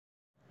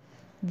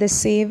The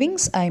savings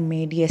I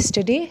made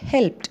yesterday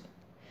helped.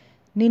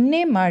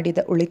 ನಿನ್ನೆ ಮಾಡಿದ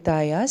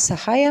ಉಳಿತಾಯ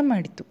ಸಹಾಯ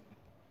ಮಾಡಿತು.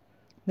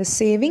 The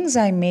savings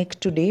I make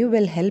today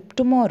will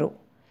help tomorrow.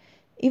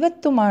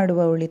 ಇವತ್ತು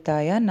ಮಾಡುವ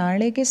ಉಳಿತಾಯ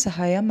ನಾಳೆಗೆ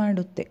ಸಹಾಯ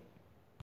ಮಾಡುತ್ತೆ.